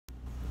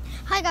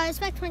Hi guys,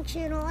 back to my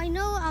channel. I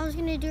know I was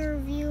gonna do a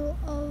review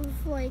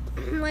of like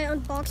my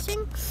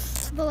unboxing,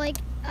 but like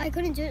I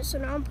couldn't do it, so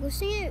now I'm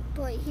posting it.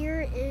 But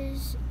here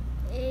is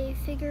a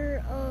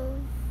figure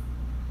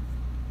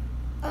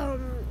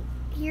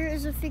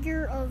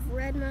of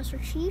Red Master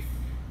Chief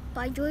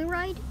by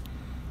Joyride.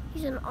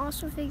 He's an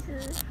awesome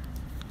figure.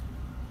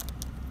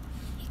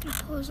 He can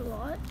pose a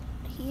lot.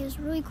 He is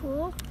really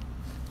cool.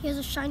 He has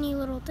a shiny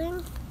little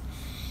thing.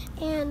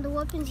 And the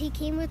weapons he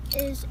came with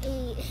is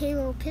a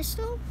Halo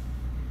pistol.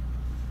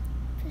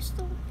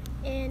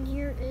 And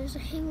here is a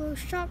Halo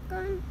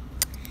shotgun.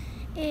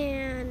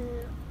 And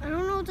I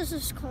don't know what this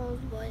is called,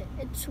 but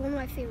it's one of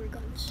my favorite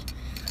guns.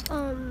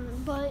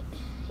 But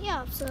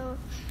yeah, so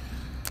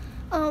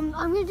I'm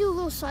gonna do a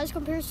little size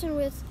comparison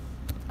with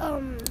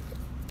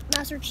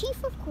Master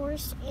Chief, of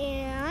course,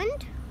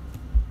 and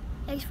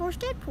X-Force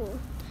Deadpool.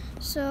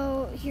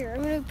 So here,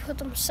 I'm gonna put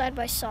them side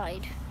by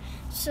side.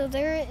 So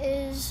there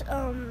is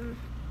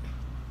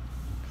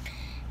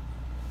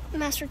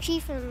Master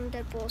Chief and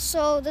Deadpool.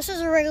 So this is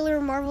a regular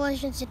Marvel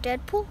Legends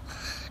Deadpool,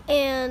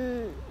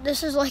 and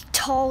this is like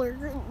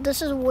taller.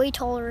 This is way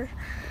taller.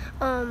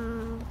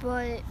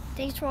 But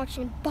thanks for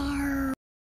watching. Bye.